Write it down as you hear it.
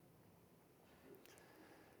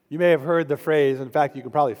You may have heard the phrase, in fact, you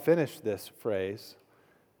can probably finish this phrase,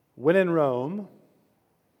 when in Rome,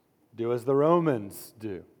 do as the Romans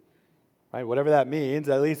do. Right? Whatever that means,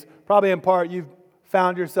 at least probably in part you've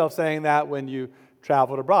found yourself saying that when you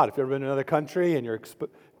traveled abroad. If you've ever been to another country and you're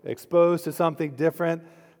exposed to something different,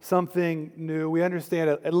 something new, we understand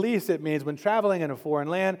at least it means when traveling in a foreign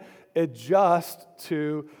land, adjust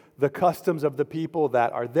to the customs of the people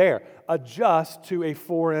that are there. Adjust to a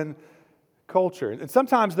foreign culture. And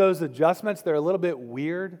sometimes those adjustments, they're a little bit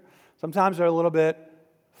weird. Sometimes they're a little bit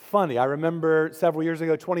funny. I remember several years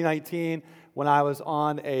ago, 2019, when I was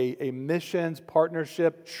on a missions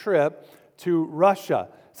partnership trip to Russia.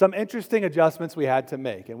 Some interesting adjustments we had to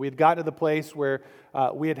make. And we had gotten to the place where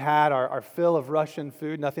we had our fill of Russian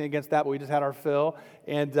food. Nothing against that, but we just had our fill.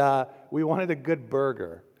 And we wanted a good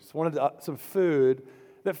burger. Just wanted some food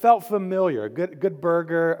that felt familiar. A good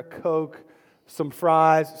burger, a Coke, some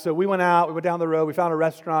fries. So we went out, we went down the road, we found a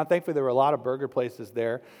restaurant. Thankfully, there were a lot of burger places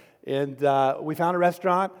there. And we found a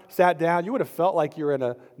restaurant, sat down. You would have felt like you were in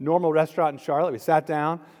a normal restaurant in Charlotte. We sat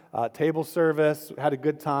down, table service, had a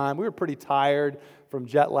good time. We were pretty tired from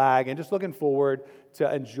jet lag and just looking forward to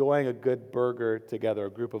enjoying a good burger together, a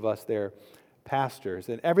group of us there, pastors.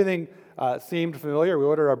 And everything seemed familiar. We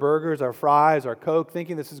ordered our burgers, our fries, our Coke,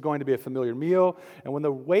 thinking this is going to be a familiar meal. And when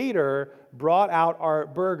the waiter brought out our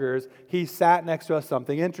burgers, he sat next to us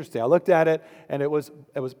something interesting. I looked at it, and it was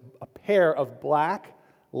a pair of black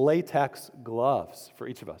latex gloves for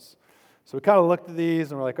each of us. So we kind of looked at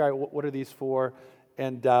these, and we're like, all right, what are these for?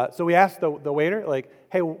 And so we asked the waiter, like,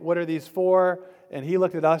 hey, what are these for? And he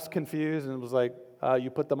looked at us confused and was like, you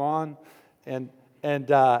put them on? And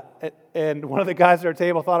one of the guys at our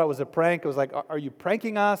table thought it was a prank. It was like, are you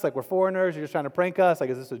pranking us? Like, we're foreigners, you're just trying to prank us? Like,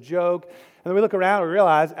 is this a joke? And then we look around and we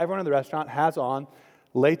realize everyone in the restaurant has on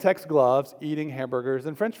latex gloves eating hamburgers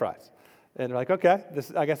and french fries. And we're like, okay,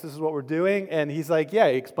 I guess this is what we're doing. And he's like, yeah,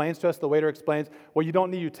 he explains to us, the waiter explains, well, you don't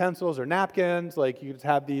need utensils or napkins. Like, you just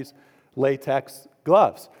have these latex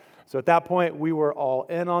gloves. So at that point, we were all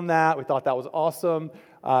in on that. We thought that was awesome.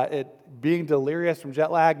 Being delirious from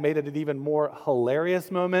jet lag made it an even more hilarious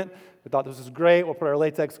moment. We thought this was great. We'll put our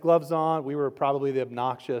latex gloves on. We were probably the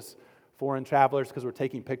obnoxious foreign travelers because we're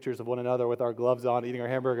taking pictures of one another with our gloves on, eating our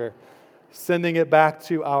hamburger, sending it back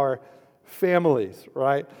to our families,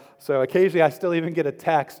 right? So occasionally I still even get a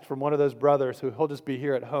text from one of those brothers who he'll just be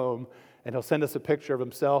here at home and he'll send us a picture of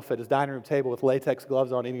himself at his dining room table with latex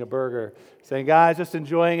gloves on eating a burger, saying, guys, just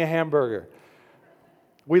enjoying a hamburger.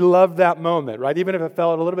 We love that moment, right? Even if it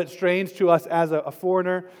felt a little bit strange to us as a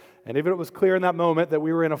foreigner, and even if it was clear in that moment that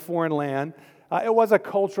we were in a foreign land, it was a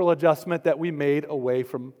cultural adjustment that we made away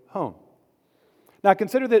from home. Now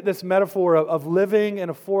consider that this metaphor of living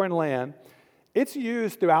in a foreign land, it's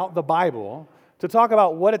used throughout the Bible to talk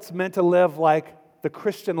about what it's meant to live like the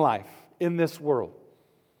Christian life in this world.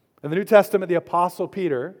 In the New Testament, the Apostle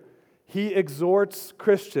Peter, he exhorts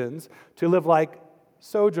Christians to live like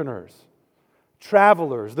sojourners,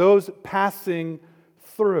 travelers, those passing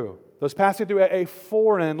through a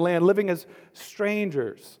foreign land, living as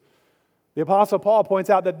strangers. The Apostle Paul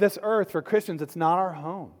points out that this earth, for Christians, it's not our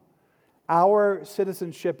home. Our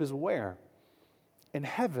citizenship is where? In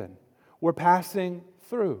heaven. We're passing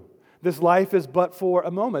through. This life is but for a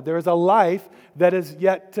moment. There is a life that is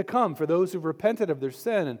yet to come. For those who've repented of their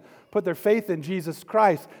sin and put their faith in Jesus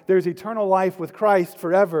Christ, there's eternal life with Christ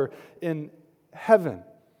forever in heaven.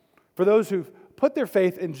 For those who've put their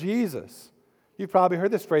faith in Jesus, you've probably heard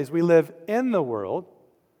this phrase, we live in the world,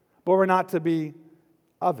 but we're not to be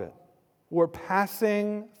of it. We're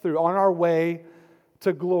passing through on our way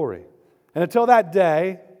to glory. And until that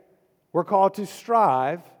day, we're called to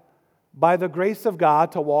strive by the grace of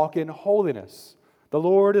God to walk in holiness. The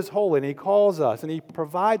Lord is holy, and He calls us, and He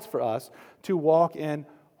provides for us to walk in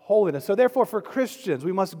holiness. So therefore, for Christians,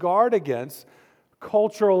 we must guard against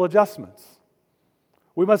cultural adjustments.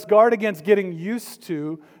 We must guard against getting used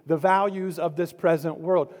to the values of this present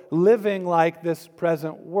world, living like this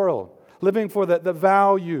present world, living for the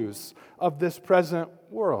values of this present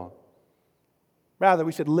world. Rather,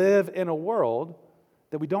 we should live in a world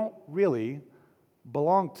that we don't really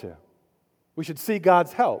belong to. We should seek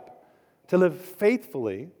God's help to live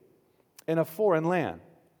faithfully in a foreign land.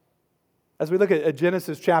 As we look at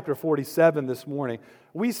Genesis chapter 47 this morning,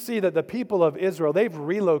 we see that the people of Israel, they've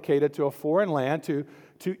relocated to a foreign land, to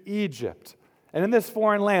Egypt. And in this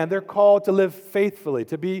foreign land, they're called to live faithfully,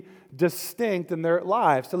 to be distinct in their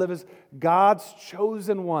lives, to live as God's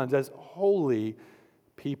chosen ones, as holy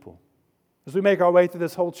people. As we make our way through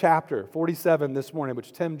this whole chapter, 47 this morning,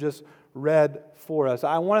 which Tim just read for us,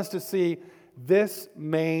 I want us to see this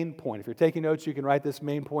main point. If you're taking notes, you can write this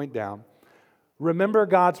main point down. remember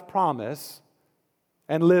God's promise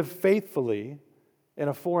and live faithfully in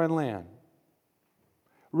a foreign land.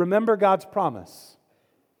 Remember God's promise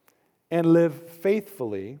and live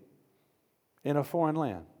faithfully in a foreign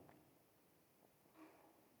land.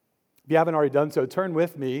 If you haven't already done so, turn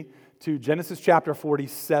with me to Genesis chapter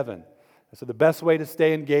 47. So the best way to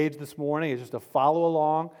stay engaged this morning is just to follow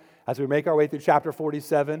along as we make our way through chapter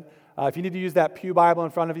 47. If you need to use that pew Bible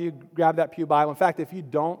in front of you, grab that pew Bible. In fact, if you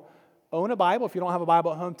don't own a Bible, if you don't have a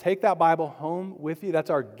Bible at home, take that Bible home with you. That's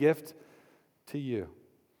our gift to you.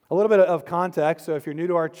 A little bit of context. So if you're new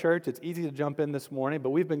to our church, it's easy to jump in this morning, but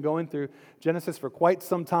we've been going through Genesis for quite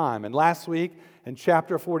some time. And last week in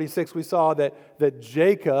chapter 46, we saw that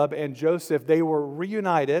Jacob and Joseph, they were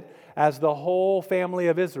reunited as the whole family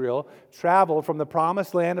of Israel traveled from the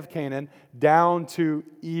promised land of Canaan down to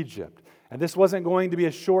Egypt. And this wasn't going to be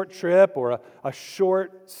a short trip or a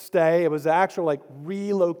short stay. It was the actual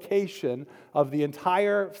relocation of the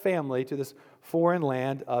entire family to this foreign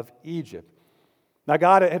land of Egypt. Now,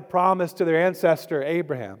 God had promised to their ancestor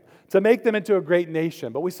Abraham to make them into a great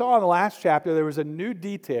nation. But we saw in the last chapter there was a new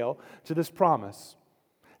detail to this promise.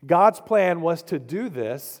 God's plan was to do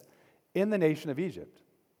this in the nation of Egypt.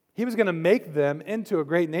 He was going to make them into a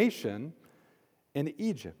great nation in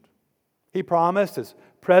Egypt. He promised His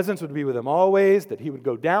presence would be with them always, that He would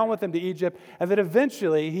go down with them to Egypt, and that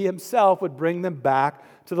eventually He Himself would bring them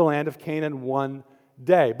back to the land of Canaan one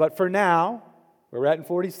day. But for now, we're at in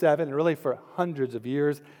 47, and really for hundreds of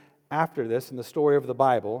years after this in the story of the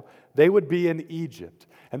Bible, they would be in Egypt.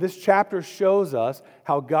 And this chapter shows us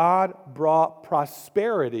how God brought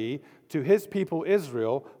prosperity to His people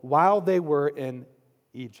Israel while they were in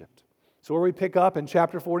Egypt. So where we pick up in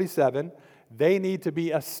chapter 47, they need to be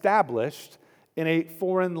established in a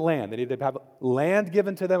foreign land. They need to have land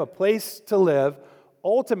given to them, a place to live,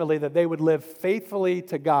 ultimately that they would live faithfully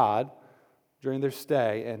to God during their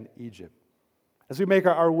stay in Egypt. As we make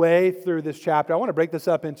our way through this chapter, I want to break this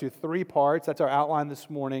up into 3 parts. That's our outline this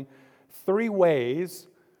morning. 3 ways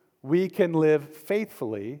we can live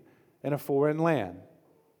faithfully in a foreign land.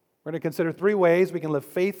 We're going to consider 3 ways we can live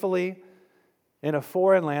faithfully in a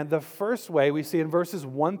foreign land. The first way we see in verses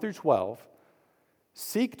 1 through 12,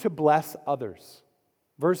 seek to bless others.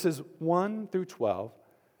 Verses 1 through 12,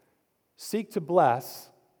 seek to bless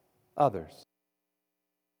others.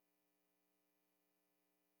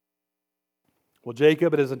 Well,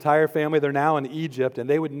 Jacob and his entire family, they're now in Egypt, and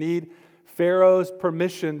they would need Pharaoh's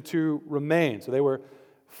permission to remain. So they were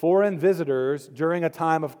foreign visitors during a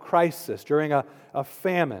time of crisis, during a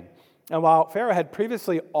famine. And while Pharaoh had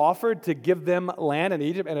previously offered to give them land in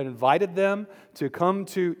Egypt and had invited them to come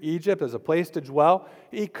to Egypt as a place to dwell,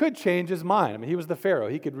 he could change his mind. I mean, he was the Pharaoh.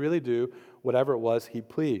 He could really do whatever it was he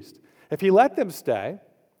pleased. If he let them stay,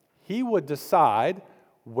 he would decide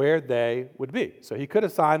where they would be. So he could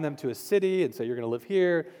assign them to a city and say, you're going to live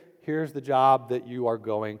here. Here's the job that you are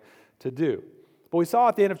going to do. But we saw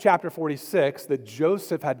at the end of chapter 46 that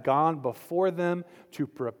Joseph had gone before them to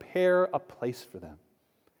prepare a place for them.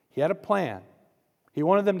 He had a plan. He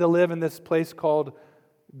wanted them to live in this place called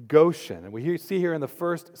Goshen. And we see here in the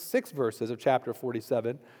first 6 verses of chapter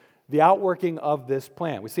 47 the outworking of this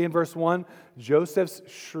plan. We see in verse 1, Joseph's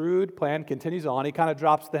shrewd plan continues on. He kind of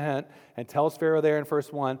drops the hint and tells Pharaoh there in verse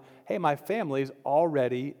 1, hey, my family's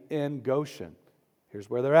already in Goshen. Here's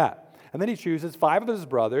where they're at. And then he chooses 5 of his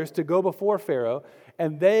brothers to go before Pharaoh,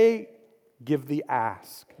 and they give the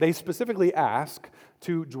ask. They specifically ask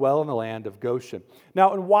to dwell in the land of Goshen.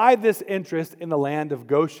 Now, and why this interest in the land of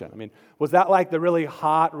Goshen? I mean, was that like the really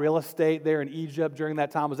hot real estate there in Egypt during that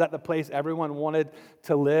time? Was that the place everyone wanted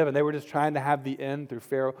to live and they were just trying to have the end through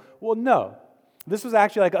Pharaoh? Well, no. This was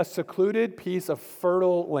actually like a secluded piece of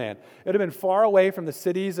fertile land. It would have been far away from the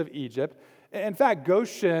cities of Egypt. In fact,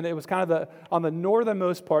 Goshen, it was kind of on the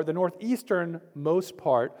northernmost part, the northeasternmost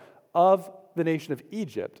part of the nation of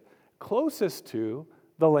Egypt, closest to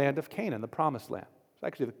the land of Canaan, the promised land. It's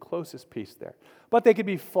actually the closest piece there. But they could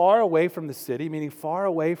be far away from the city, meaning far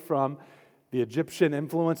away from the Egyptian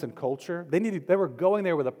influence and culture. They were going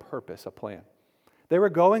there with a purpose, a plan. They were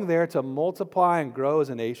going there to multiply and grow as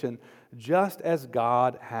a nation, just as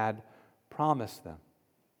God had promised them.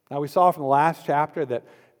 Now, we saw from the last chapter that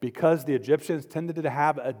because the Egyptians tended to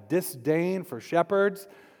have a disdain for shepherds,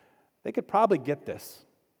 they could probably get this.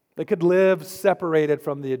 They could live separated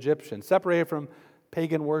from the Egyptians, separated from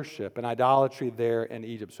pagan worship and idolatry there in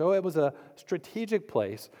Egypt. So it was a strategic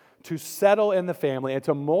place to settle in the family and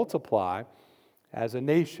to multiply as a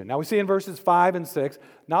nation. Now we see in verses 5 and 6,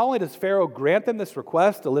 not only does Pharaoh grant them this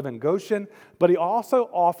request to live in Goshen, but he also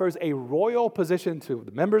offers a royal position to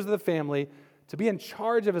the members of the family to be in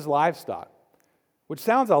charge of his livestock, which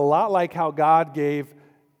sounds a lot like how God gave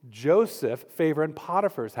Joseph favor in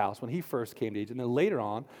Potiphar's house when he first came to Egypt, and then later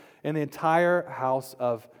on in the entire house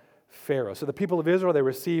of Pharaoh. So the people of Israel, they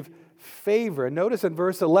receive favor. And notice in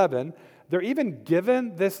verse 11, they're even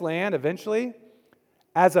given this land eventually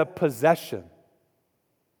as a possession.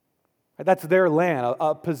 That's their land,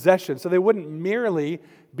 a possession. So they wouldn't merely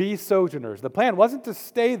be sojourners. The plan wasn't to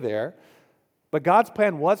stay there, but God's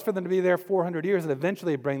plan was for them to be there 400 years and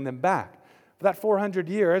eventually bring them back. For that 400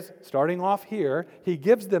 years, starting off here, he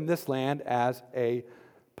gives them this land as a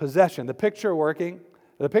possession. The picture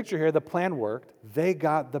here, the plan worked. They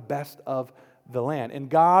got the best of the land. In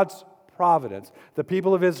God's providence, the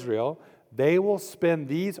people of Israel, they will spend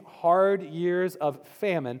these hard years of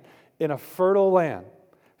famine in a fertile land,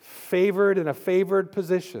 favored in a favored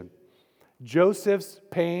position. Joseph's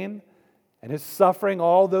pain and his suffering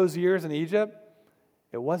all those years in Egypt,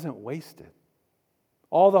 it wasn't wasted.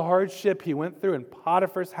 All the hardship he went through in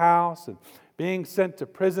Potiphar's house and being sent to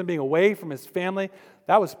prison, being away from his family,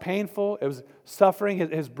 that was painful. It was suffering.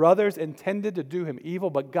 His brothers intended to do him evil,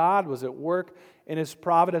 but God was at work in his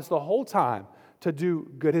providence the whole time to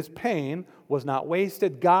do good. His pain was not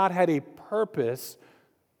wasted. God had a purpose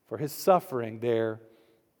for his suffering there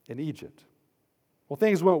in Egypt. Well,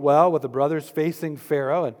 things went well with the brothers facing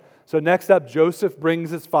Pharaoh, and so next up, Joseph brings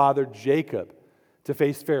his father Jacob to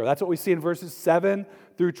face Pharaoh. That's what we see in verses 7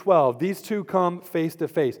 through 12. These two come face to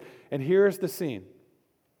face. And here's the scene.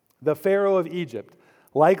 The Pharaoh of Egypt,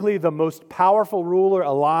 likely the most powerful ruler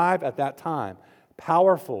alive at that time,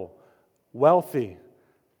 powerful, wealthy,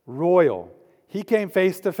 royal, he came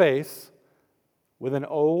face to face with an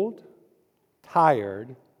old,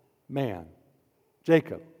 tired man,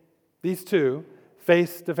 Jacob. These two,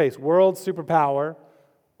 face to face, world superpower,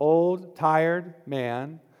 old, tired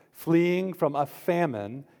man, fleeing from a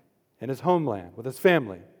famine in his homeland with his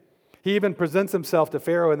family. He even presents himself to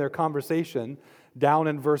Pharaoh in their conversation down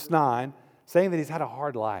in verse 9, saying that he's had a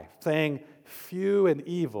hard life, saying, "Few and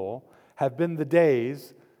evil have been the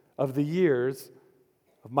days of the years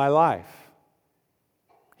of my life."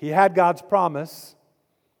 He had God's promise,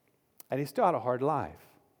 and he still had a hard life.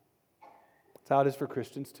 That's how it is for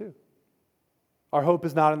Christians too. Our hope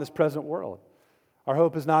is not in this present world. Our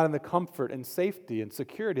hope is not in the comfort and safety and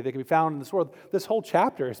security that can be found in this world. This whole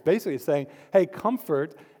chapter is basically saying, hey,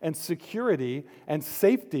 comfort and security and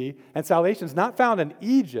safety and salvation is not found in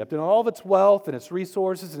Egypt and all of its wealth and its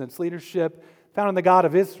resources and its leadership, found in the God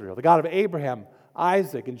of Israel, the God of Abraham,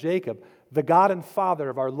 Isaac, and Jacob, the God and Father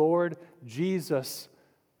of our Lord Jesus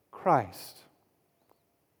Christ.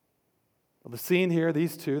 Well, the scene here,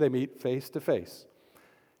 these two, they meet face to face.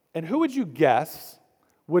 And who would you guess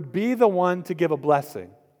would be the one to give a blessing?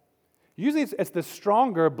 Usually it's the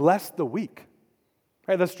stronger bless the weak.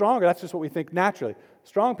 Right? The stronger, that's just what we think naturally.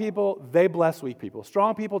 Strong people, they bless weak people.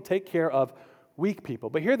 Strong people take care of weak people.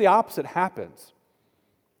 But here the opposite happens.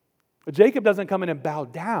 Jacob doesn't come in and bow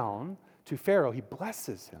down to Pharaoh. He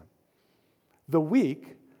blesses him. The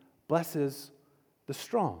weak blesses the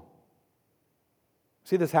strong.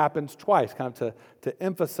 See, this happens twice, kind of to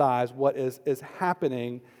emphasize what is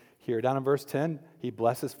happening here. Down in verse 10, he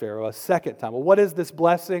blesses Pharaoh a second time. Well, what is this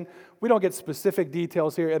blessing? We don't get specific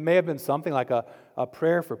details here. It may have been something like a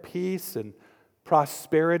prayer for peace and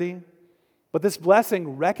prosperity. But this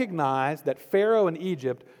blessing recognized that Pharaoh in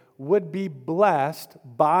Egypt would be blessed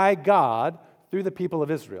by God through the people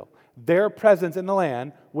of Israel. Their presence in the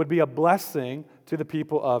land would be a blessing to the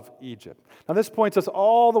people of Egypt. Now, this points us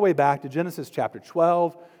all the way back to Genesis chapter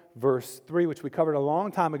 12, verse 3, which we covered a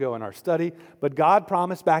long time ago in our study. But God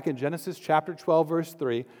promised back in Genesis chapter 12, verse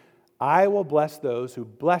 3, "I will bless those who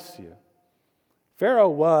bless you." Pharaoh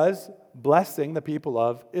was blessing the people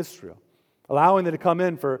of Israel, allowing them to come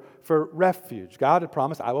in for refuge. God had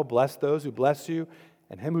promised, "I will bless those who bless you,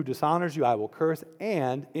 and him who dishonors you I will curse,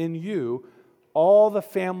 and in you all the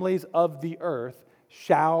families of the earth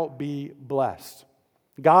shall be blessed."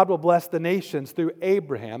 God will bless the nations through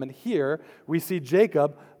Abraham. And here we see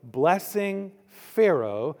Jacob blessing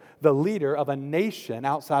Pharaoh, the leader of a nation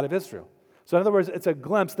outside of Israel. So in other words, it's a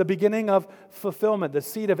glimpse, the beginning of fulfillment, the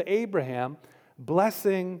seed of Abraham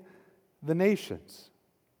blessing the nations.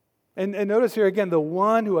 And notice here again, the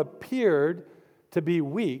one who appeared to be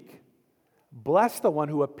weak blessed the one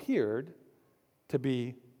who appeared to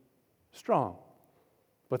be strong.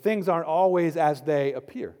 But things aren't always as they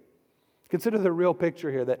appear. Consider the real picture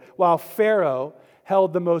here, that while Pharaoh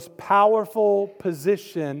held the most powerful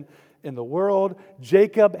position in the world,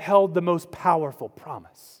 Jacob held the most powerful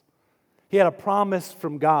promise. He had a promise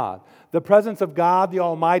from God, the presence of God, the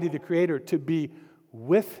Almighty, the Creator, to be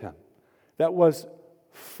with him, that was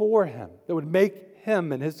for him, that would make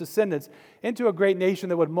him and his descendants into a great nation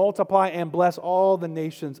that would multiply and bless all the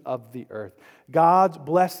nations of the earth. God's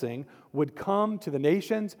blessing would come to the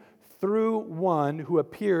nations through one who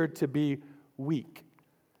appeared to be weak.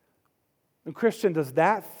 And Christian, does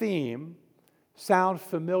that theme sound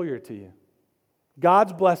familiar to you?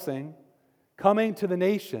 God's blessing coming to the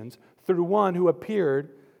nations through one who appeared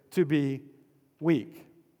to be weak.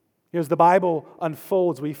 As the Bible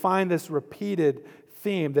unfolds, we find this repeated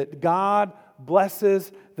theme that God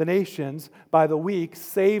blesses the nations by the weak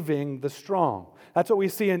saving the strong. That's what we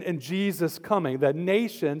see in Jesus coming. The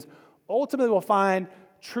nations ultimately will find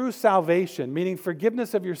true salvation, meaning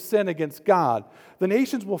forgiveness of your sin against God. The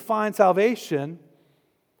nations will find salvation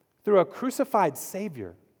through a crucified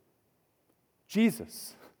Savior,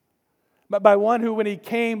 Jesus. But by one who, when he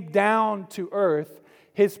came down to earth,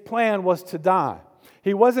 his plan was to die.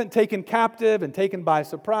 He wasn't taken captive and taken by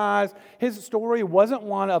surprise. His story wasn't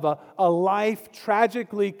one of a life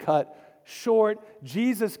tragically cut short.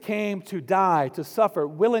 Jesus came to die, to suffer,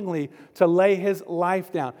 willingly to lay his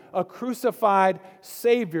life down. A crucified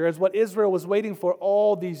Savior is what Israel was waiting for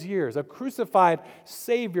all these years. A crucified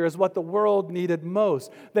Savior is what the world needed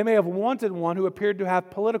most. They may have wanted one who appeared to have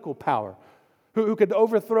political power, who could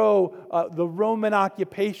overthrow the Roman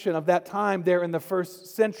occupation of that time there in the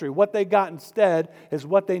first century. What they got instead is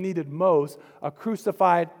what they needed most, a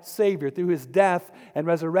crucified Savior. Through his death and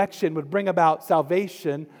resurrection would bring about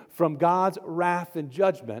salvation from God's wrath and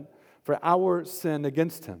judgment for our sin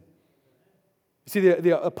against him. You see,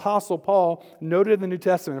 the Apostle Paul noted in the New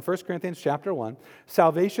Testament, in 1 Corinthians chapter 1,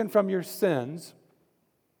 salvation from your sins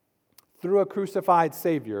through a crucified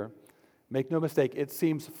Savior. Make no mistake, it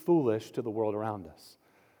seems foolish to the world around us.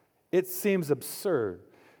 It seems absurd.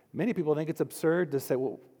 Many people think it's absurd to say,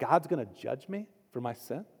 well, God's going to judge me for my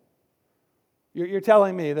sin? You're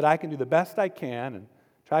telling me that I can do the best I can and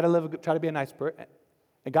try to be a nice person,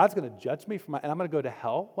 and God's going to judge me and I'm going to go to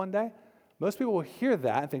hell one day? Most people will hear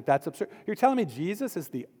that and think that's absurd. You're telling me Jesus is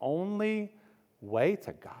the only way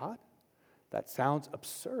to God? That sounds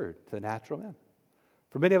absurd to the natural man.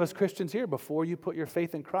 For many of us Christians here, before you put your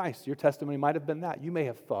faith in Christ, your testimony might have been that. You may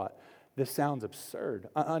have thought, this sounds absurd,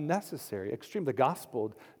 unnecessary, extreme. The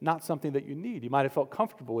gospel, not something that you need. You might have felt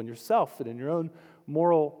comfortable in yourself and in your own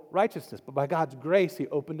moral righteousness. But by God's grace, he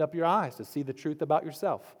opened up your eyes to see the truth about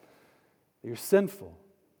yourself. That you're sinful,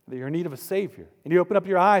 that you're in need of a Savior. And he opened up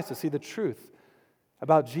your eyes to see the truth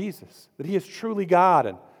about Jesus, that he is truly God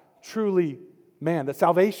and truly man, that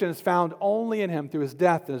salvation is found only in him through his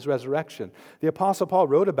death and his resurrection. The Apostle Paul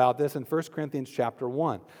wrote about this in 1 Corinthians chapter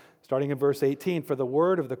 1, starting in verse 18. For the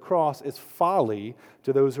word of the cross is folly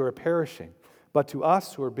to those who are perishing, but to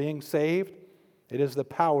us who are being saved, it is the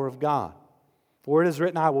power of God. For it is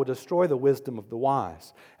written, I will destroy the wisdom of the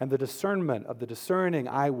wise, and the discernment of the discerning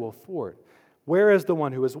I will thwart. Where is the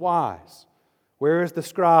one who is wise? Where is the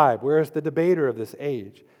scribe? Where is the debater of this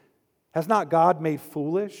age? Has not God made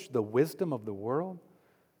foolish the wisdom of the world?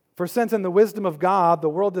 For since in the wisdom of God, the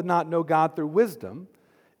world did not know God through wisdom,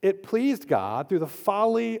 it pleased God through the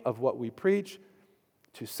folly of what we preach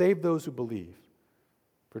to save those who believe.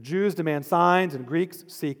 For Jews demand signs and Greeks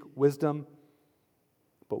seek wisdom,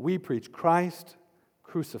 but we preach Christ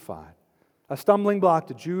crucified, a stumbling block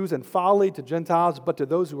to Jews and folly to Gentiles, but to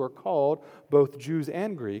those who are called, both Jews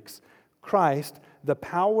and Greeks, Christ, the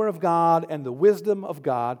power of God and the wisdom of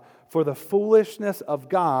God. For the foolishness of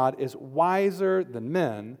God is wiser than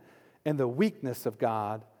men, and the weakness of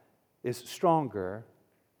God is stronger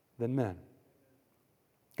than men.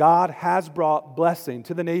 God has brought blessing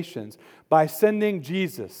to the nations by sending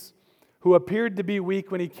Jesus, who appeared to be weak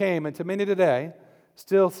when he came, and to many today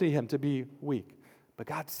still see him to be weak. But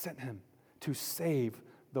God sent him to save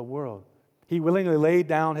the world. He willingly laid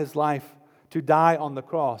down his life to die on the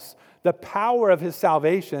cross. The power of his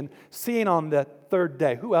salvation seen on the third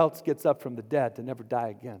day. Who else gets up from the dead to never die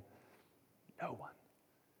again? No one.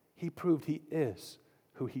 He proved he is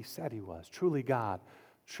who he said he was. Truly God,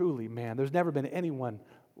 truly man. There's never been anyone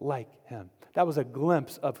like him. That was a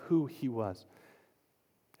glimpse of who he was.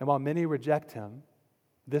 And while many reject him,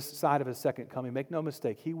 this side of his second coming, make no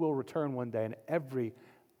mistake, he will return one day and every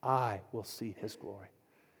eye will see his glory.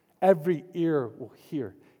 Every ear will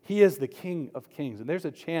hear. He is the King of kings. And there's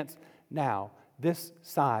a chance now, this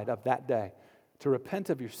side of that day, to repent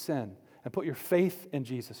of your sin and put your faith in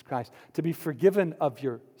Jesus Christ, to be forgiven of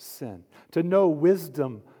your sin, to know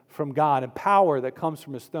wisdom from God and power that comes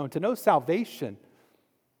from his throne, to know salvation.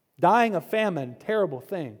 Dying of famine, terrible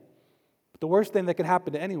thing. But the worst thing that can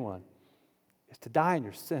happen to anyone is to die in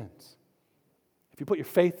your sins. If you put your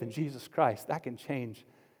faith in Jesus Christ, that can change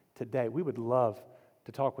today. We would love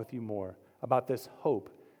to talk with you more about this hope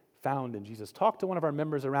found in Jesus. Talk to one of our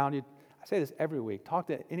members around you. I say this every week. Talk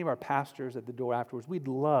to any of our pastors at the door afterwards. We'd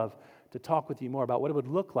love to talk with you more about what it would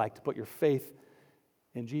look like to put your faith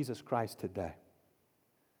in Jesus Christ today.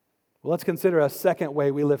 Well, let's consider a second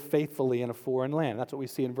way we live faithfully in a foreign land. That's what we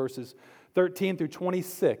see in verses 13 through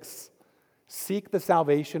 26. Seek the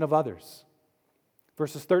salvation of others.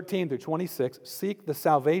 Verses 13 through 26, seek the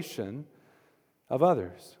salvation of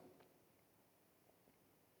others.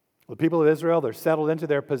 The people of Israel, they're settled into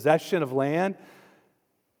their possession of land.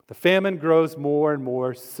 The famine grows more and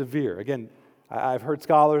more severe. Again, I've heard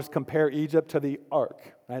scholars compare Egypt to the ark.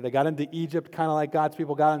 Right? They got into Egypt kind of like God's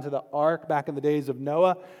people got into the ark back in the days of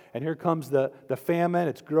Noah. And here comes the famine.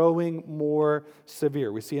 It's growing more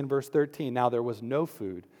severe. We see in verse 13, now there was no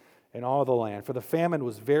food in all the land, for the famine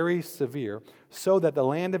was very severe, so that the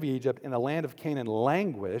land of Egypt and the land of Canaan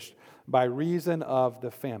languished by reason of the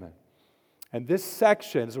famine. And this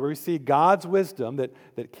section is where we see God's wisdom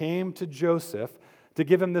that came to Joseph to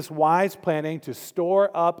give him this wise planning to store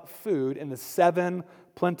up food in the 7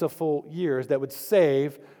 plentiful years that would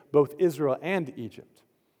save both Israel and Egypt.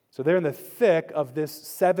 So they're in the thick of this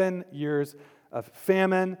 7 years of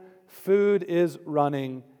famine. Food is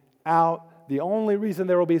running out. The only reason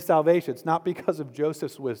there will be salvation, it's not because of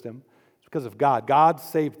Joseph's wisdom, it's because of God. God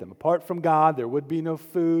saved them. Apart from God, there would be no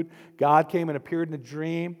food. God came and appeared in a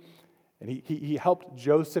dream, and he helped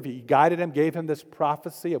Joseph. He guided him, gave him this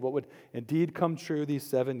prophecy of what would indeed come true these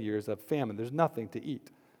 7 years of famine. There's nothing to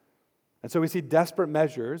eat. And so we see desperate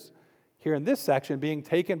measures here in this section being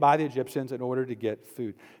taken by the Egyptians in order to get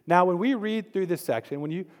food. Now, when we read through this section,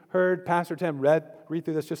 when you heard Pastor Tim read through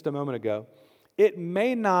this just a moment ago, it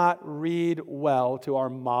may not read well to our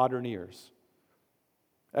modern ears.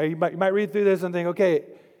 You might read through this and think, okay,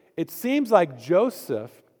 it seems like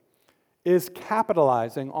Joseph is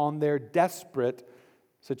capitalizing on their desperate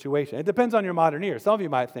situation. It depends on your modern ears. Some of you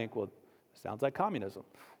might think, well, it sounds like communism.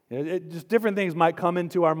 Just different things might come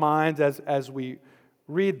into our minds as we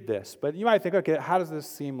read this. But you might think, okay, how does this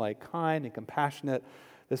seem like kind and compassionate?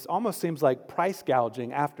 This almost seems like price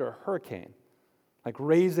gouging after a hurricane, like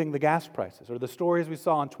raising the gas prices, or the stories we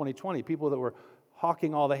saw in 2020, people that were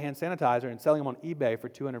hawking all the hand sanitizer and selling them on eBay for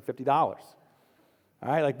 $250. All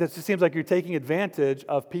right, like this just seems like you're taking advantage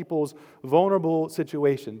of people's vulnerable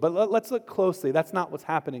situation. But let's look closely. That's not what's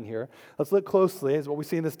happening here. Let's look closely, is what we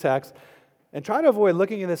see in this text, and try to avoid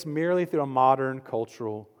looking at this merely through a modern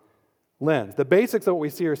cultural lens. The basics of what we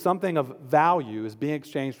see are something of value is being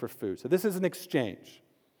exchanged for food. So this is an exchange.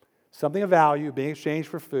 Something of value being exchanged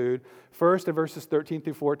for food. First, in verses 13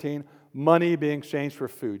 through 14, money being exchanged for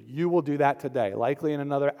food. You will do that today. Likely in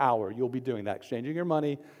another hour, you'll be doing that, exchanging your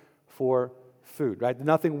money for food, right?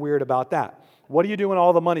 Nothing weird about that. What do you do when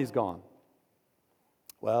all the money's gone?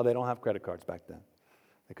 Well, they don't have credit cards back then.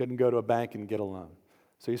 They couldn't go to a bank and get a loan.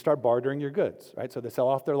 So you start bartering your goods, right? So they sell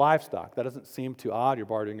off their livestock. That doesn't seem too odd. You're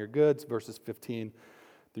bartering your goods, verses 15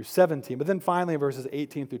 through 17. But then finally, in verses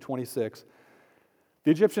 18 through 26,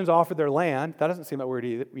 the Egyptians offered their land. That doesn't seem that weird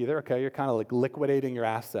either. Okay, you're kind of like liquidating your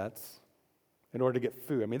assets in order to get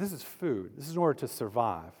food. I mean, this is food. This is in order to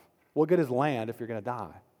survive. What good is land if you're going to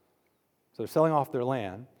die? So they're selling off their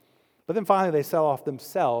land. But then finally, they sell off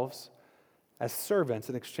themselves as servants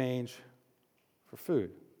in exchange for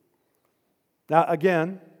food. Now,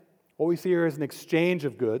 again, what we see here is an exchange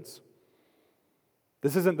of goods.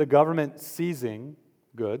 This isn't the government seizing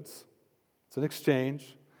goods. It's an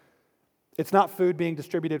exchange. It's not food being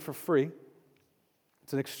distributed for free.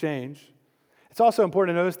 It's an exchange. It's also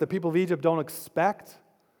important to notice the people of Egypt don't expect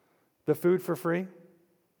the food for free.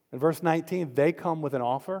 In verse 19, they come with an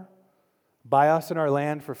offer. Buy us and our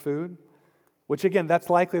land for food. Which again, that's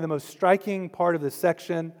likely the most striking part of this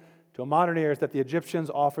section to a modern ear, is that the Egyptians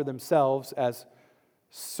offer themselves as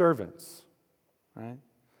servants. Right?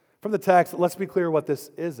 From the text, let's be clear what this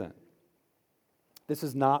isn't. This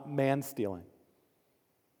is not man-stealing.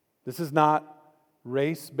 This is not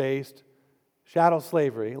race-based chattel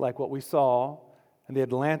slavery like what we saw in the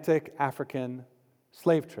Atlantic African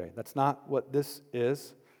slave trade. That's not what this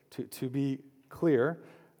is. To be clear,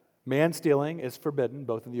 man-stealing is forbidden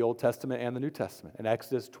both in the Old Testament and the New Testament. In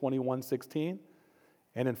Exodus 21:16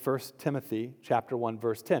 and in 1 Timothy chapter 1,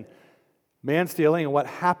 verse 10. Man-stealing and what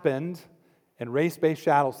happened in race-based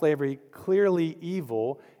chattel slavery, clearly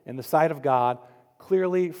evil in the sight of God,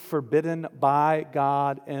 clearly forbidden by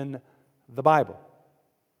God in the Bible.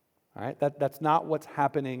 All right, that's not what's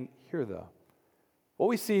happening here, though. What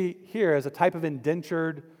we see here is a type of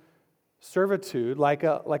indentured servitude, like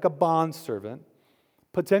a bond servant.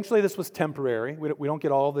 Potentially, this was temporary. We don't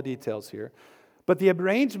get all the details here. But the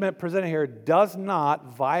arrangement presented here does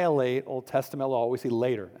not violate Old Testament law. We see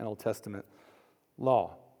later in Old Testament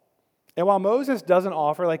law. And while Moses doesn't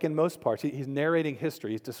offer, like in most parts, he's narrating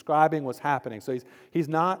history, he's describing what's happening. So he's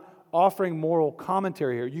not offering moral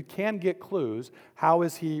commentary here. You can get clues. How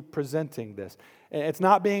is he presenting this? It's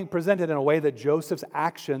not being presented in a way that Joseph's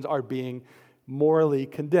actions are being morally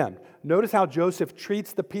condemned. Notice how Joseph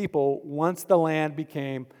treats the people once the land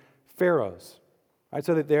became Pharaoh's. Right,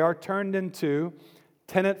 so that they are turned into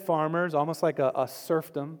tenant farmers, almost like a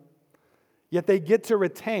serfdom, yet they get to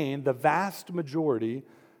retain the vast majority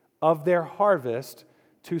of their harvest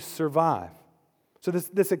to survive. So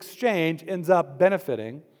this exchange ends up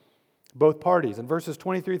benefiting both parties. In verses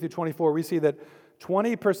 23 through 24, we see that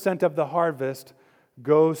 20% of the harvest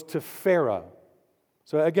goes to Pharaoh.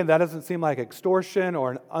 So again, that doesn't seem like extortion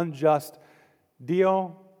or an unjust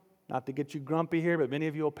deal. Not to get you grumpy here, but many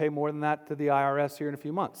of you will pay more than that to the IRS here in a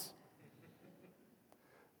few months.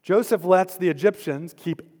 Joseph lets the Egyptians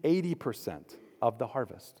keep 80% of the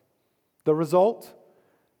harvest. The result?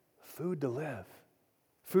 Food to live,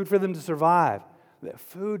 food for them to survive,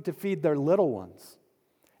 food to feed their little ones.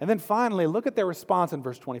 And then finally, look at their response in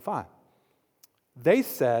verse 25. They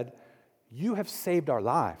said, "You have saved our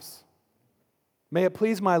lives. May it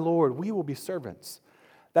please my Lord, we will be servants."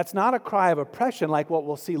 That's not a cry of oppression like what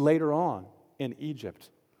we'll see later on in Egypt.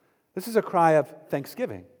 This is a cry of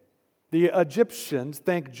thanksgiving. The Egyptians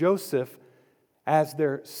thank Joseph as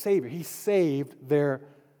their savior. He saved their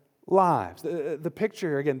lives. The picture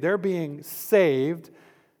here, again, they're being saved.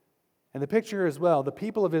 And the picture here as well, the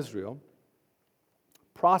people of Israel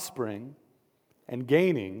prospering and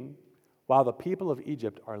gaining while the people of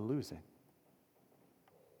Egypt are losing.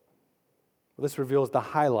 Well, this reveals the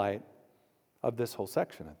highlight of this whole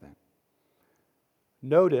section, I think.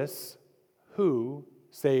 Notice who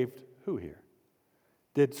saved who here.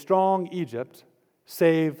 Did strong Egypt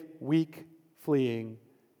save weak, fleeing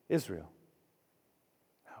Israel?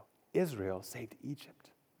 No, Israel saved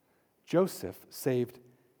Egypt. Joseph saved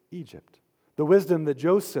Egypt. The wisdom that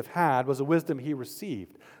Joseph had was a wisdom he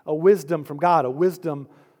received, a wisdom from God, a wisdom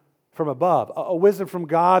from above, a wisdom from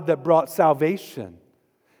God that brought salvation.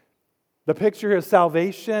 The picture here of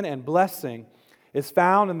salvation and blessing is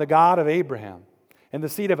found in the God of Abraham. In the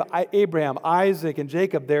seed of Abraham, Isaac, and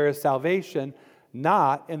Jacob, there is salvation,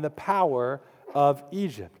 not in the power of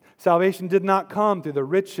Egypt. Salvation did not come through the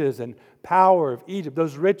riches and power of Egypt.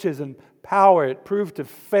 Those riches and power, it proved to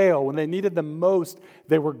fail. When they needed them most,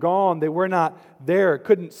 they were gone. They were not there. It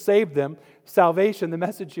couldn't save them. Salvation, the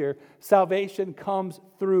message here, salvation comes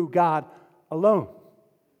through God alone.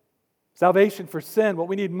 Salvation for sin, what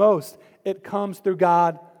we need most, it comes through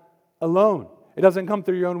God alone. It doesn't come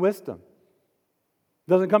through your own wisdom.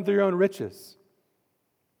 It doesn't come through your own riches.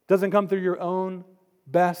 It doesn't come through your own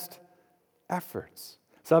best efforts.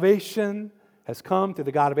 Salvation has come through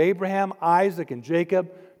the God of Abraham, Isaac, and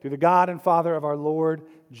Jacob, through the God and Father of our Lord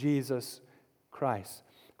Jesus Christ.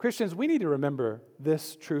 Christians, we need to remember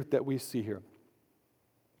this truth that we see here.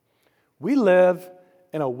 We live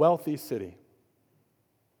in a wealthy city.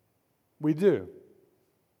 We do.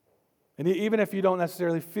 And even if you don't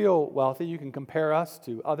necessarily feel wealthy, you can compare us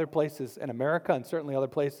to other places in America and certainly other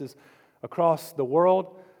places across the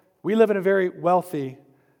world. We live in a very wealthy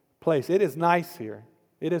place. It is nice here.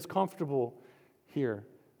 It is comfortable here.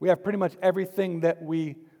 We have pretty much everything that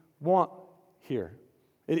we want here.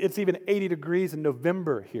 It's even 80 degrees in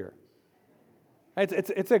November here.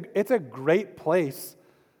 It's a great place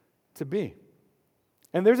to be.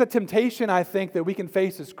 And there's a temptation, I think, that we can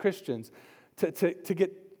face as Christians to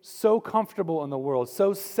get so comfortable in the world,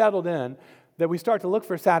 so settled in, that we start to look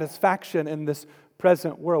for satisfaction in this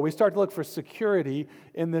present world. We start to look for security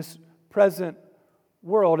in this present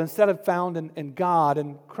world instead of found in God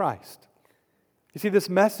and Christ. You see, this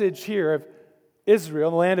message here of Israel,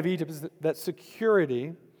 the land of Egypt, is that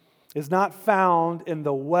security is not found in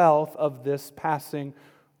the wealth of this passing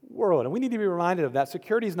world. And we need to be reminded of that.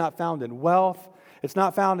 Security is not found in wealth. It's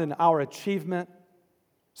not found in our achievement.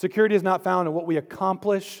 Security is not found in what we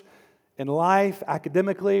accomplish in life,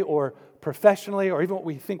 academically or professionally, or even what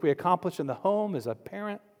we think we accomplish in the home as a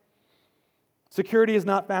parent. Security is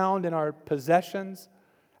not found in our possessions.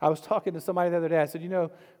 I was talking to somebody the other day. I said,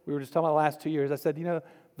 we were just talking about the last 2 years. I said,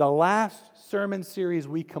 the last sermon series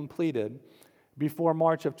we completed before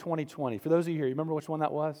March of 2020, for those of you here, you remember which one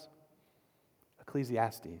that was?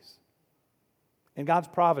 Ecclesiastes. In God's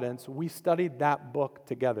providence, we studied that book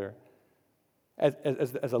together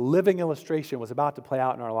as a living illustration was about to play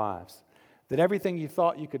out in our lives. That everything you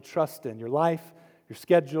thought you could trust in, your life, your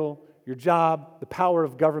schedule, your job, the power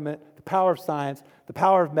of government, the power of science, the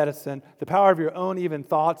power of medicine, the power of your own even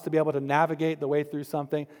thoughts to be able to navigate the way through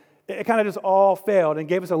something, it kind of just all failed and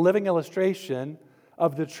gave us a living illustration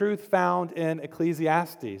of the truth found in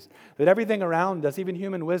Ecclesiastes, that everything around us, even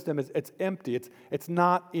human wisdom, it's empty. It's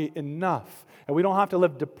not enough. And we don't have to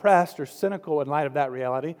live depressed or cynical in light of that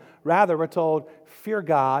reality. Rather, we're told, fear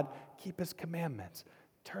God, keep His commandments,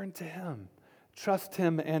 turn to Him, trust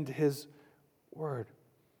Him and His Word.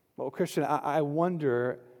 Well, Christian, I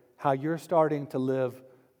wonder how you're starting to live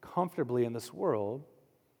comfortably in this world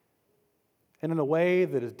and in a way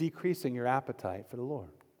that is decreasing your appetite for the Lord.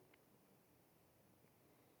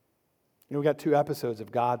 You know, we got 2 episodes of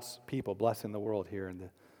God's people blessing the world here in the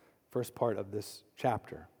first part of this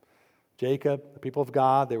chapter. Jacob, the people of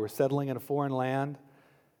God, they were settling in a foreign land.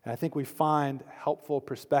 And I think we find helpful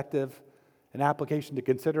perspective and application to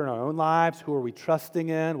consider in our own lives. Who are we trusting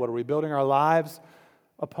in? What are we building our lives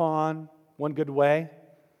upon? One good way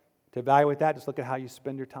to evaluate that, just look at how you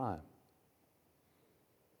spend your time.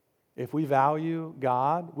 If we value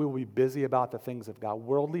God, we will be busy about the things of God.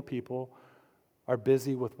 Worldly people are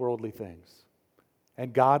busy with worldly things.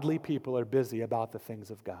 And godly people are busy about the things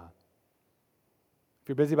of God. If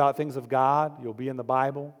you're busy about things of God, you'll be in the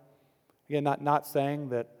Bible. Again, not saying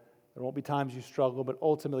that there won't be times you struggle, but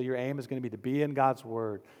ultimately your aim is going to be to be in God's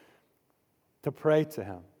Word, to pray to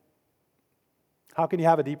Him. How can you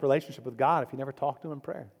have a deep relationship with God if you never talk to Him in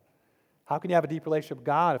prayer? How can you have a deep relationship with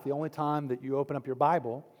God if the only time that you open up your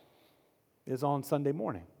Bible is on Sunday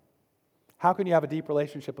morning? How can you have a deep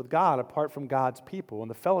relationship with God apart from God's people and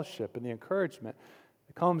the fellowship and the encouragement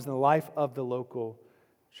that comes in the life of the local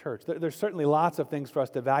church? There's certainly lots of things for us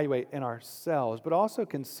to evaluate in ourselves, but also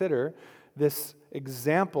consider this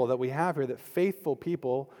example that we have here, that faithful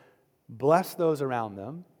people bless those around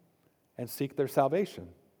them and seek their salvation.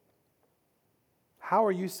 How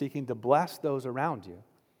are you seeking to bless those around you?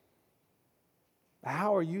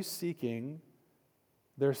 How are you seeking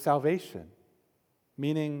their salvation?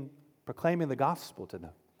 Meaning proclaiming the gospel to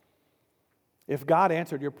them. If God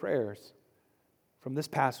answered your prayers from this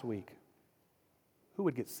past week, who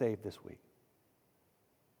would get saved this week?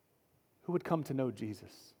 Who would come to know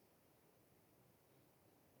Jesus?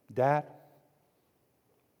 Dad?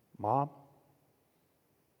 Mom?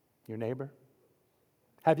 Your neighbor?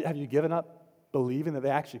 Have you given up believing that they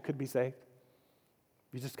actually could be saved?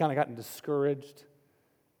 You just kind of gotten discouraged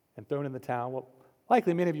and thrown in the towel? Well,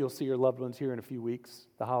 likely many of you will see your loved ones here in a few weeks.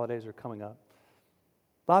 The holidays are coming up.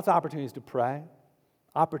 Lots of opportunities to pray,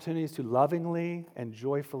 opportunities to lovingly and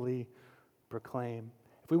joyfully proclaim.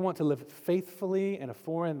 If we want to live faithfully in a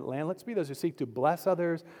foreign land, let's be those who seek to bless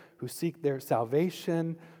others, who seek their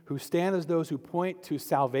salvation, who stand as those who point to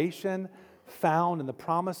salvation found in the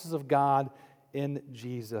promises of God in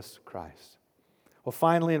Jesus Christ. Well,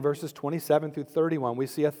 finally, in verses 27 through 31, we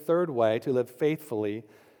see a third way to live faithfully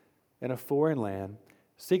in a foreign land.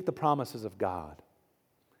 Seek the promises of God.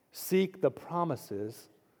 Seek the promises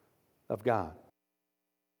of God.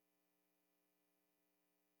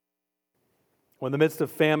 When in the midst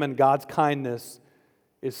of famine, God's kindness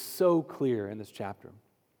is so clear in this chapter.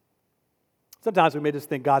 Sometimes we may just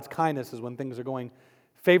think God's kindness is when things are going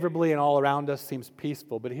favorably and all around us seems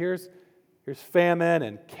peaceful. But here's famine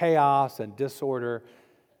and chaos and disorder.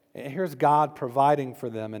 And here's God providing for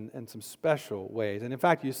them in some special ways. And in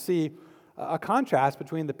fact, you see a contrast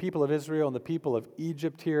between the people of Israel and the people of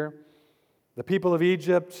Egypt here. The people of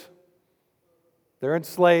Egypt, they're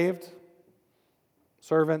enslaved,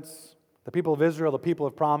 servants. The people of Israel, the people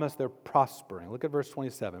of promise, they're prospering. Look at verse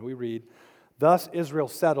 27. We read, "Thus Israel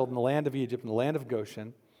settled in the land of Egypt, in the land of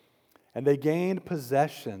Goshen, and they gained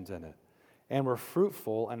possessions in it, and were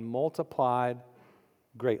fruitful and multiplied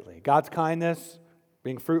greatly." God's kindness,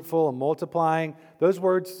 being fruitful and multiplying, those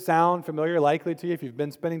words sound familiar likely to you if you've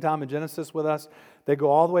been spending time in Genesis with us. They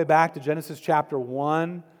go all the way back to Genesis chapter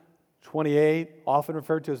 1, 28, often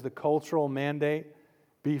referred to as the cultural mandate.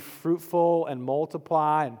 Be fruitful and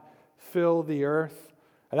multiply and fill the earth.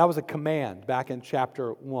 And that was a command back in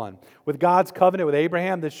chapter 1. With God's covenant with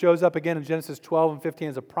Abraham, this shows up again in Genesis 12 and 15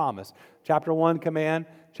 as a promise. Chapter 1, command.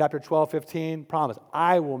 Chapter 12, 15, promise.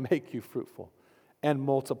 I will make you fruitful and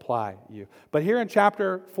multiply you. But here in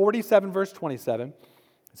chapter 47, verse 27,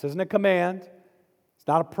 this isn't a command. It's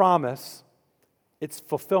not a promise. It's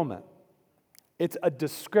fulfillment. It's a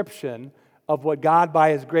description of what God, by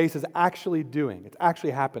His grace, is actually doing. It's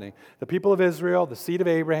actually happening. The people of Israel, the seed of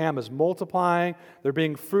Abraham, is multiplying. They're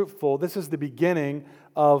being fruitful. This is the beginning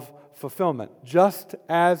of fulfillment. Just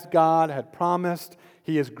as God had promised,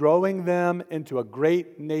 He is growing them into a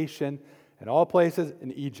great nation in all places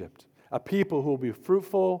in Egypt. A people who will be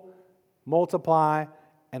fruitful, multiply,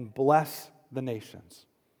 and bless the nations.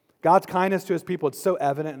 God's kindness to His people, it's so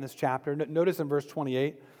evident in this chapter. Notice in verse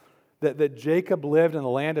 28 that Jacob lived in the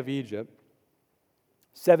land of Egypt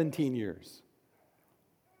 17 years.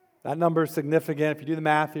 That number is significant. If you do the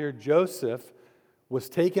math here, Joseph was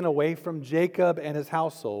taken away from Jacob and his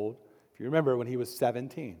household, if you remember, when he was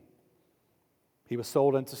 17. He was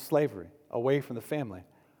sold into slavery, away from the family.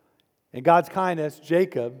 In God's kindness,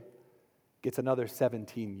 Jacob gets another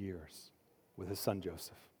 17 years with his son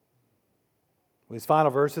Joseph. With these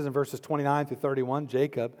final verses, in verses 29 through 31,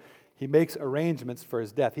 Jacob, he makes arrangements for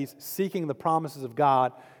his death. He's seeking the promises of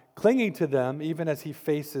God, clinging to them even as he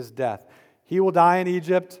faces death. He will die in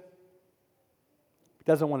Egypt. He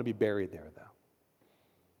doesn't want to be buried there, though.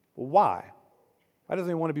 Well, why? Why doesn't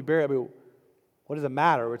he want to be buried? I mean, what does it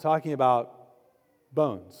matter? We're talking about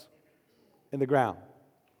bones in the ground.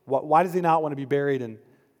 Why does he not want to be buried in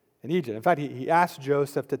Egypt? In fact, he asked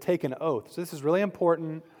Joseph to take an oath. So this is really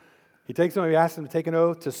important. He asks him to take an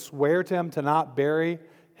oath to swear to him to not bury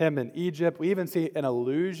him in Egypt. We even see an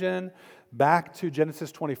allusion back to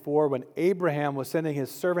Genesis 24 when Abraham was sending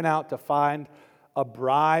his servant out to find a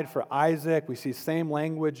bride for Isaac. We see same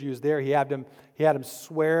language used there. He had him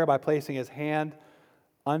swear by placing his hand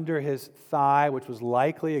under his thigh, which was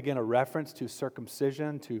likely, again, a reference to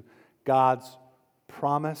circumcision, to God's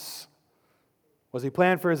promise. Was he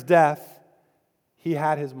planned for his death? He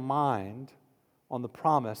had his mind on the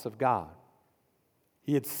promise of God.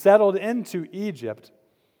 He had settled into Egypt,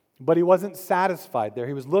 but he wasn't satisfied there.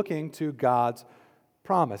 He was looking to God's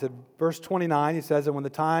promise. At verse 29, he says, "And when the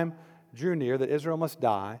time drew near that Israel must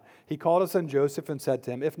die, he called his son Joseph and said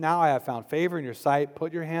to him, 'If now I have found favor in your sight,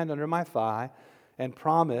 put your hand under my thigh and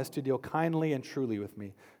promise to deal kindly and truly with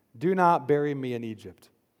me. Do not bury me in Egypt,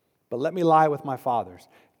 but let me lie with my fathers.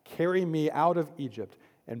 Carry me out of Egypt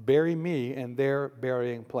and bury me in their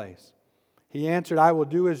burying place.' He answered, 'I will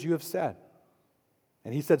do as you have said.'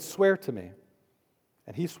 And he said, 'Swear to me.'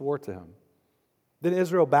 And he swore to him. Then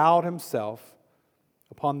Israel bowed himself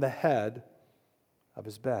upon the head of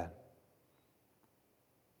his bed."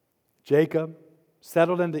 Jacob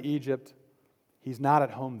settled into Egypt. He's not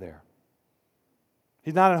at home there.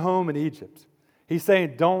 He's not at home in Egypt. He's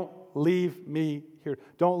saying, "Don't leave me here.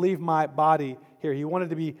 Don't leave my body here." He wanted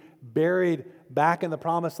to be buried back in the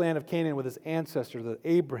promised land of Canaan with his ancestors, with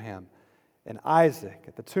Abraham and Isaac,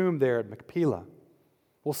 at the tomb there at Machpelah.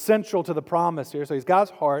 Well, central to the promise here, so he's got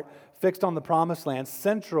his heart fixed on the promised land.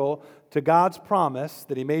 Central to God's promise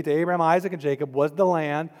that he made to Abraham, Isaac, and Jacob was the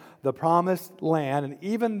land, the promised land. And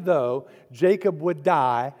even though Jacob would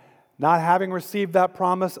die, not having received that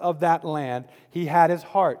promise of that land, he had his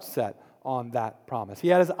heart set on that promise. He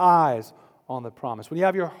had his eyes on the promise. When you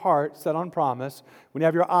have your heart set on promise, when you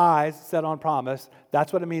have your eyes set on promise,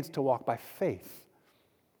 that's what it means to walk by faith.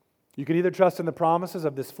 You can either trust in the promises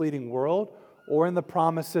of this fleeting world or in the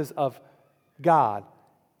promises of God.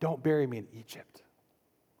 Don't bury me in Egypt.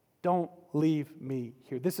 Don't leave me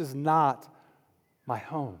here. This is not my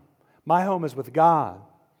home. My home is with God.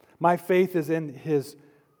 My faith is in His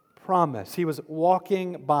promise. He was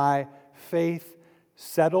walking by faith,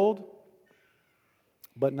 settled,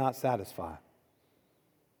 but not satisfied.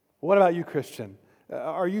 What about you, Christian?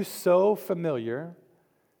 Are you so familiar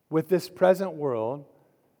with this present world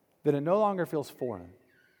that it no longer feels foreign?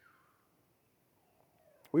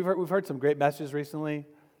 We've heard some great messages recently.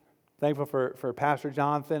 Thankful for Pastor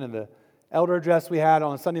Jonathan and the elder address we had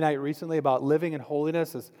on Sunday night recently about living in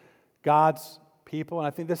holiness as God's people. And I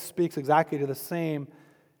think this speaks exactly to the same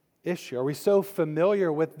issue. Are we so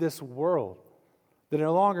familiar with this world that it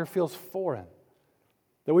no longer feels foreign?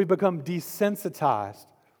 That we've become desensitized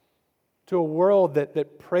to a world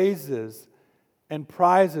that praises and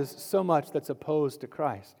prizes so much that's opposed to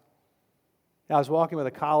Christ? I was walking with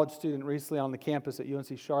a college student recently on the campus at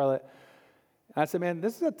UNC Charlotte, and I said, "Man,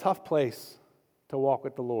 this is a tough place to walk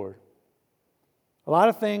with the Lord. A lot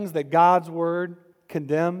of things that God's Word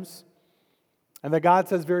condemns, and that God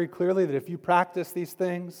says very clearly that if you practice these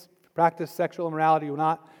things, if you practice sexual immorality, you will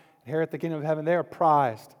not inherit the kingdom of heaven." They are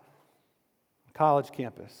prized on college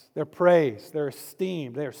campus. They're praised, they're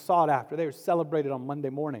esteemed, they are sought after, they are celebrated on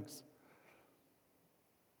Monday mornings.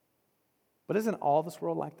 But isn't all this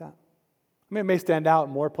world like that? I mean, it may stand out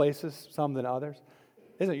in more places, some than others.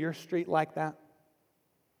 Isn't your street like that?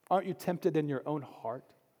 Aren't you tempted in your own heart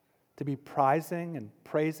to be prizing and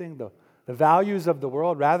praising the values of the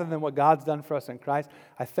world rather than what God's done for us in Christ?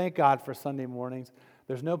 I thank God for Sunday mornings.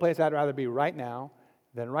 There's no place I'd rather be right now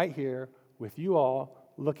than right here with you all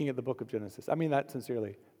looking at the book of Genesis. I mean that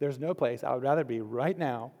sincerely. There's no place I would rather be right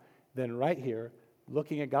now than right here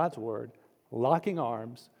looking at God's Word, locking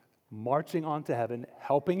arms, marching on to heaven,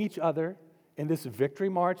 helping each other in this victory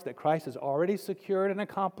march that Christ has already secured and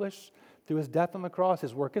accomplished through His death on the cross.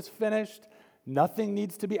 His work is finished. Nothing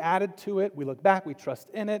needs to be added to it. We look back, we trust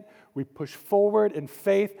in it. We push forward in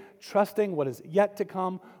faith, trusting what is yet to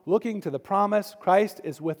come, looking to the promise. Christ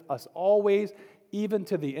is with us always, even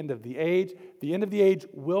to the end of the age. The end of the age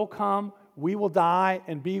will come. We will die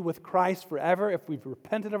and be with Christ forever if we've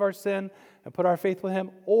repented of our sin and put our faith with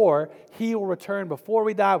him, or he will return before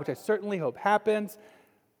we die, which I certainly hope happens.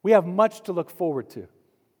 We have much to look forward to.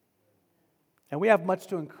 And we have much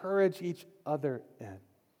to encourage each other in.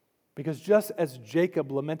 Because just as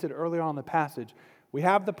Jacob lamented earlier on in the passage, we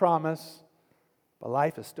have the promise, but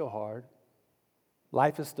life is still hard.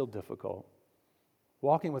 Life is still difficult.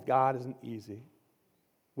 Walking with God isn't easy.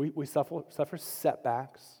 We suffer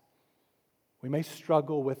setbacks. We may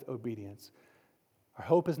struggle with obedience. Our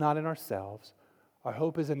hope is not in ourselves. Our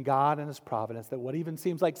hope is in God and his providence, that what even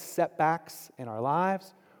seems like setbacks in our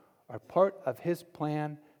lives are part of his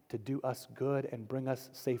plan to do us good and bring us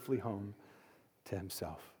safely home to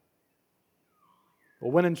himself.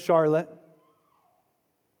 Well, when in Charlotte,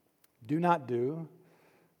 do not do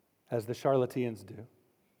as the Charlotteans do.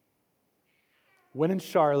 When in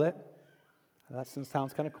Charlotte, that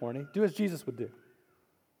sounds kind of corny, do as Jesus would do.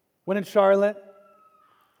 When in Charlotte,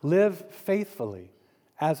 live faithfully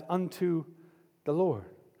as unto the Lord.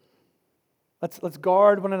 Let's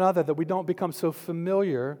guard one another that we don't become so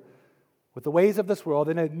familiar with the ways of this world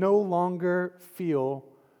and it no longer feel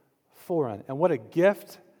foreign. And what a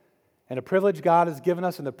gift and a privilege God has given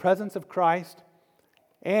us in the presence of Christ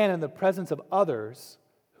and in the presence of others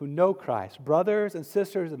who know Christ, brothers and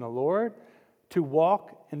sisters in the Lord, to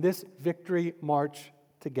walk in this victory march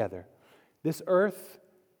together. This earth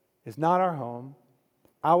is not our home.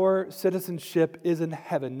 Our citizenship is in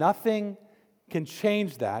heaven. Nothing can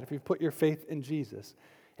change that if you put your faith in Jesus.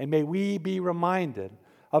 And may we be reminded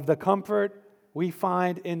of the comfort we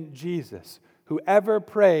find in Jesus. Whoever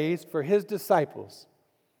prays for his disciples,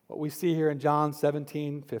 what we see here in John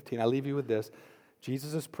 17:15. I leave you with this.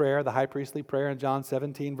 Jesus' prayer, the high priestly prayer in John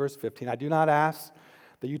 17, verse 15. I do not ask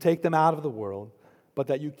that you take them out of the world, but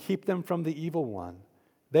that you keep them from the evil one.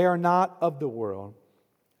 They are not of the world,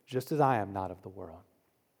 just as I am not of the world.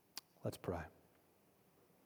 Let's pray.